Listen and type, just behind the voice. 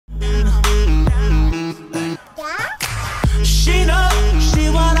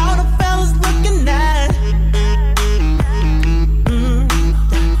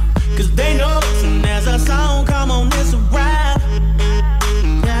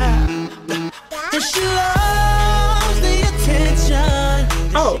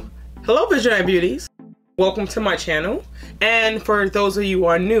Hello Visionary Beauties, welcome to my channel, and for those of you who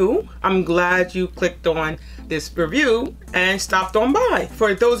are new, I'm glad you clicked on this review and stopped on by.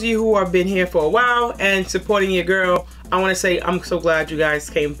 For those of you who have been here for a while and supporting your girl, I want to say I'm so glad you guys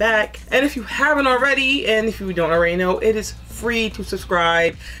came back. And if you haven't already, and if you don't already know, it is free to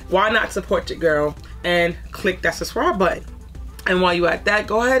subscribe. Why not support your girl and click that subscribe button? And while you're at that,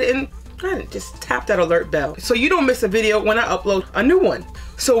 go ahead and just tap that alert bell so you don't miss a video when I upload a new one.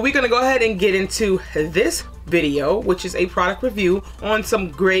 So we're gonna go ahead and get into this video, which is a product review on some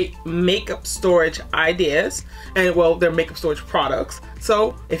great makeup storage ideas, and well, they're makeup storage products.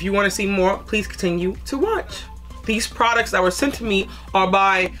 So if you want to see more, please continue to watch. These products that were sent to me are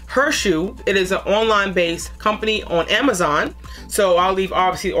by Hersoo. It is an online-based company on Amazon. So I'll leave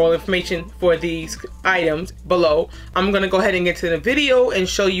obviously all information for these items below. I'm gonna go ahead and get to the video and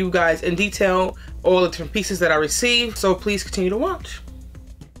show you guys in detail all the different pieces that I received. So please continue to watch.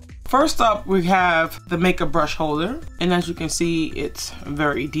 First up, we have the makeup brush holder, and as you can see, it's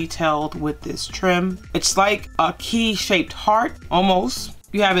very detailed with this trim. It's like a key-shaped heart, almost.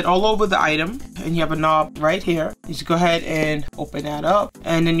 You have it all over the item, and you have a knob right here. You just go ahead and open that up,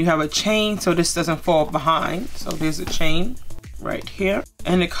 and then you have a chain so this doesn't fall behind. So there's a chain right here,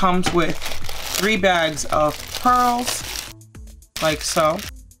 and it comes with 3 bags of pearls, like so.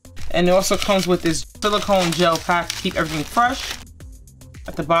 And it also comes with this silicone gel pack to keep everything fresh.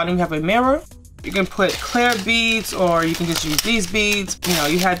 At the bottom, you have a mirror. You can put clear beads, or you can just use these beads. You know,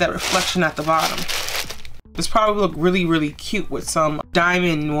 you had that reflection at the bottom. This probably look really, really cute with some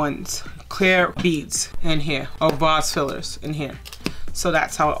diamond ones, clear beads in here, or vase fillers in here. So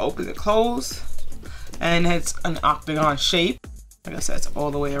that's how it opens and closes. And it's an octagon shape. Like I said, it's all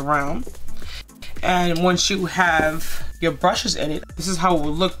the way around. And once you have your brushes in it, this is how it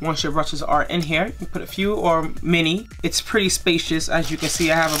will look once your brushes are in here. You can put a few or many. It's pretty spacious. As you can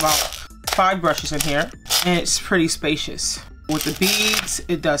see, I have about 5 brushes in here, and it's pretty spacious. With the beads,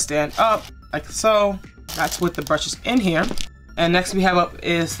 it does stand up like so. That's with the brushes in here. And next we have up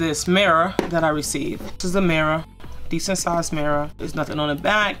is this mirror that I received. This is the mirror, decent sized mirror. There's nothing on the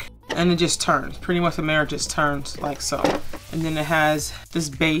back, and it just turns. Pretty much the mirror just turns like so. And then it has this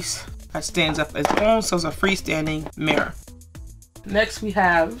base that stands up as own, so it's a freestanding mirror. Next we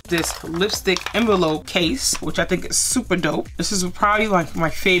have this lipstick envelope case, which I think is super dope. This is probably like my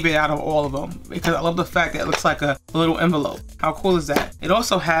favorite out of all of them because I love the fact that it looks like a little envelope. How cool is that? It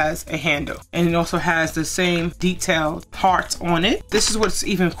also has a handle, and it also has the same detailed parts on it. This is what's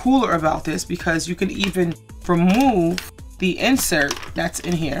even cooler about this, because you can even remove the insert that's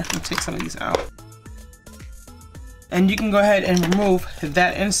in here. Let me take some of these out. And you can go ahead and remove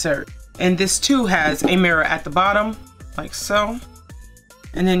that insert. And this too has a mirror at the bottom, like so.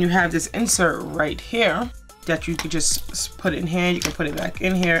 And then you have this insert right here that you could just put it in here. You can put it back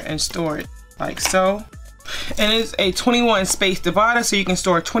in here and store it like so. And it's a 21 space divider, so you can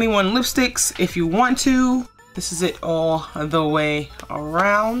store 21 lipsticks if you want to. This is it all the way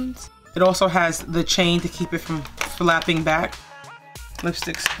around. It also has the chain to keep it from flapping back.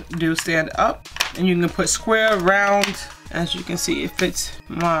 Lipsticks do stand up, and you can put square, round. As you can see, it fits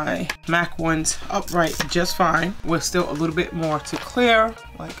my MAC ones upright just fine, with still a little bit more to clear,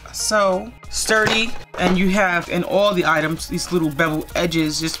 like so. Sturdy, and you have in all the items these little bevel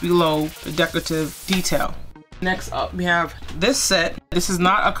edges just below the decorative detail. Next up, we have this set. This is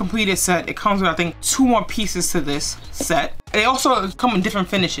not a completed set. It comes with, I think, 2 more pieces to this set. They also come in different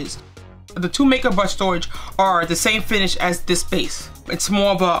finishes. The 2 makeup brush storage are the same finish as this base. It's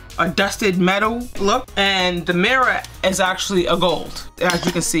more of a dusted metal look, and the mirror is actually a gold. As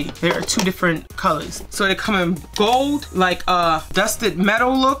you can see, there are 2 different colors. So they come in gold, like a dusted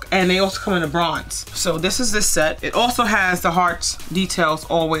metal look, and they also come in a bronze. So this is this set. It also has the hearts details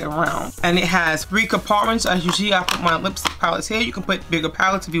all the way around, and it has 3 compartments. As you see, I put my lipstick palettes here. You can put bigger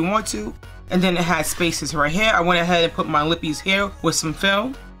palettes if you want to. And then it has spaces right here. I went ahead and put my lippies here with some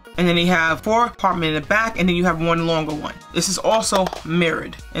film. And then you have 4 compartments in the back, and then you have 1 longer one. This is also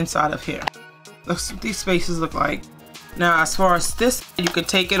mirrored inside of here. Looks what these spaces look like. Now, as far as this, you can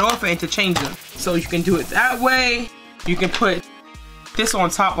take it off and interchange them. So you can do it that way. You can put this on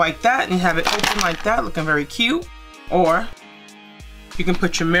top like that and have it open like that, looking very cute. Or you can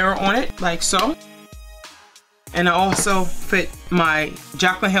put your mirror on it like so. And I also fit my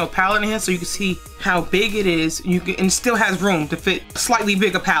Jaclyn Hill palette in here, so you can see how big it is. And it still has room to fit a slightly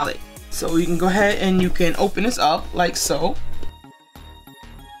bigger palette. So you can go ahead and you can open this up like so.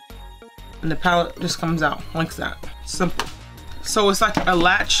 And the palette just comes out like that. Simple. So it's like a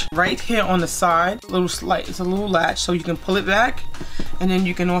latch right here on the side. It's a little latch, so you can pull it back, and then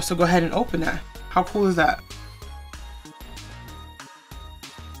you can also go ahead and open that. How cool is that?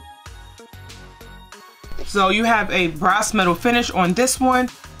 So you have a brass metal finish on this one,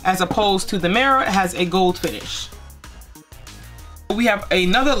 as opposed to the mirror, it has a gold finish. We have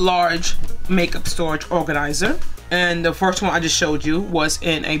another large makeup storage organizer, and the first one I just showed you was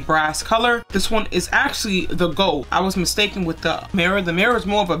in a brass color. This one is actually the gold. I was mistaken with the mirror. The mirror is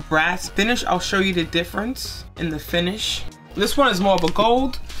more of a brass finish. I'll show you the difference in the finish. This one is more of a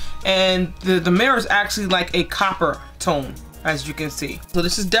gold, and the mirror is actually like a copper tone, as you can see. So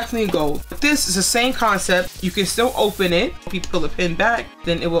this is definitely gold. This is the same concept. You can still open it. If you pull the pin back,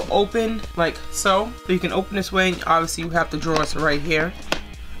 then it will open like so. So you can open this way, and obviously you have the drawers right here.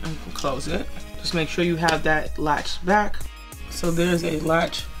 And you can close it. Just make sure you have that latch back. So there's a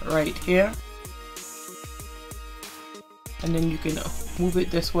latch right here. And then you can move it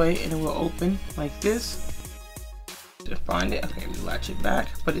this way and it will open like this. To find it, okay, we latch it back,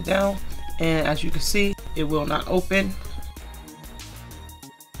 put it down, and as you can see, it will not open.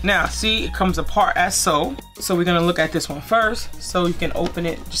 Now, see, it comes apart as so. So we're gonna look at this one first. So you can open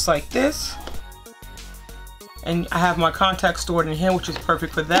it just like this. And I have my contacts stored in here, which is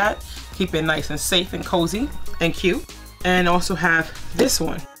perfect for that. Keep it nice and safe and cozy and cute. And also have this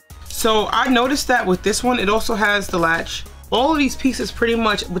one. So I noticed that with this one, it also has the latch. All of these pieces pretty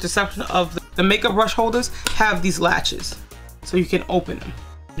much, with the exception of the makeup brush holders, have these latches. So you can open them.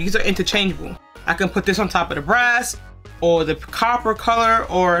 These are interchangeable. I can put this on top of the brass or the copper color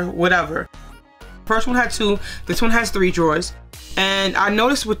or whatever. First one had 2, this one has 3 drawers. And I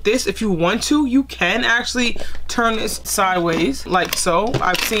noticed with this, if you want to, you can actually turn this sideways like so.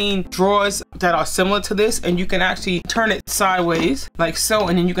 I've seen drawers that are similar to this, and you can actually turn it sideways like so,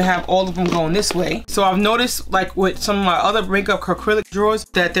 and then you can have all of them going this way. So I've noticed, like with some of my other makeup acrylic drawers,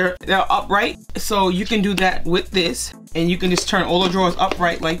 that they're upright. So you can do that with this, and you can just turn all the drawers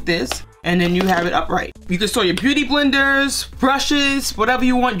upright like this, and then you have it upright. You can store your beauty blenders, brushes, whatever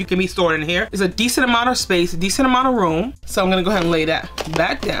you want, you can be stored in here. There's a decent amount of space, a decent amount of room. So I'm gonna go ahead and lay that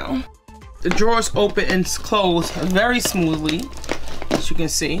back down. The drawers open and close very smoothly, as you can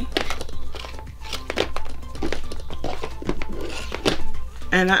see.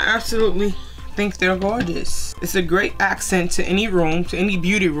 And I absolutely think they're gorgeous. It's a great accent to any room, to any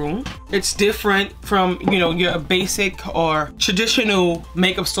beauty room. It's different from, you know, your basic or traditional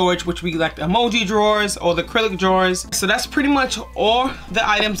makeup storage, which we like the emoji drawers or the acrylic drawers. So that's pretty much all the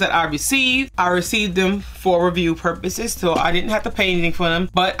items that I received. I received them for review purposes, so I didn't have to pay anything for them.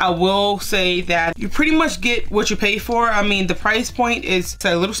 But I will say that you pretty much get what you pay for. I mean, the price point is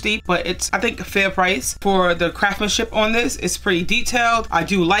a little steep, but it's, I think, a fair price for the craftsmanship on this. It's pretty detailed. I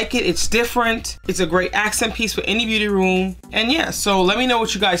do like it. It's different. It's a great accent piece for any beauty room. And yeah, so let me know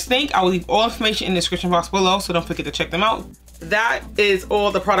what you guys think. I will leave all information in the description box below, so don't forget to check them out. That is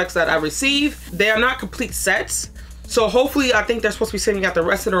all the products that I received. They are not complete sets, so hopefully I think they're supposed to be sending out the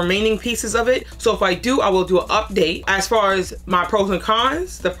rest of the remaining pieces of it. So if I do, I will do an update. As far as my pros and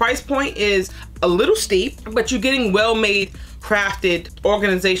cons, the price point is a little steep, but you're getting well-made, crafted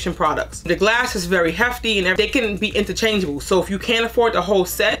organization products. The glass is very hefty and they can be interchangeable. So if you can't afford the whole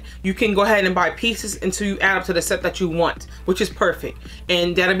set, you can go ahead and buy pieces until you add up to the set that you want, which is perfect.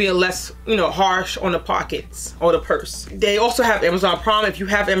 And that'll be a less, you know, harsh on the pockets or the purse. They also have Amazon Prime. If you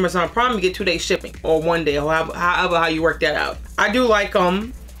have Amazon Prime, you get 2 days shipping or 1 day, or however how you work that out. I do like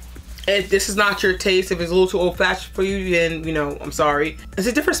them. If this is not your taste, if it's a little too old-fashioned for you, then, you know, I'm sorry. It's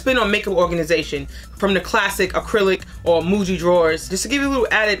a different spin on makeup organization from the classic acrylic or emoji drawers, just to give you a little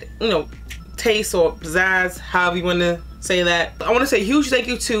added, you know, taste or pizzazz, however you want to say that. I want to say a huge thank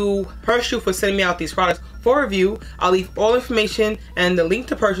you to Hersoo for sending me out these products for review. I'll leave all information and the link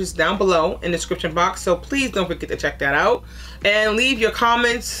to purchase down below in the description box, so please don't forget to check that out. And leave your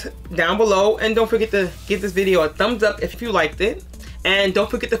comments down below, and don't forget to give this video a thumbs up if you liked it. And don't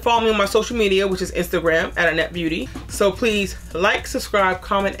forget to follow me on my social media, which is Instagram at Annette Beauty. So please like, subscribe,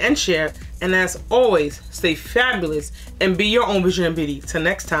 comment, and share. And as always, stay fabulous and be your own vision of beauty. Till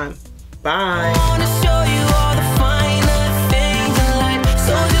next time, bye.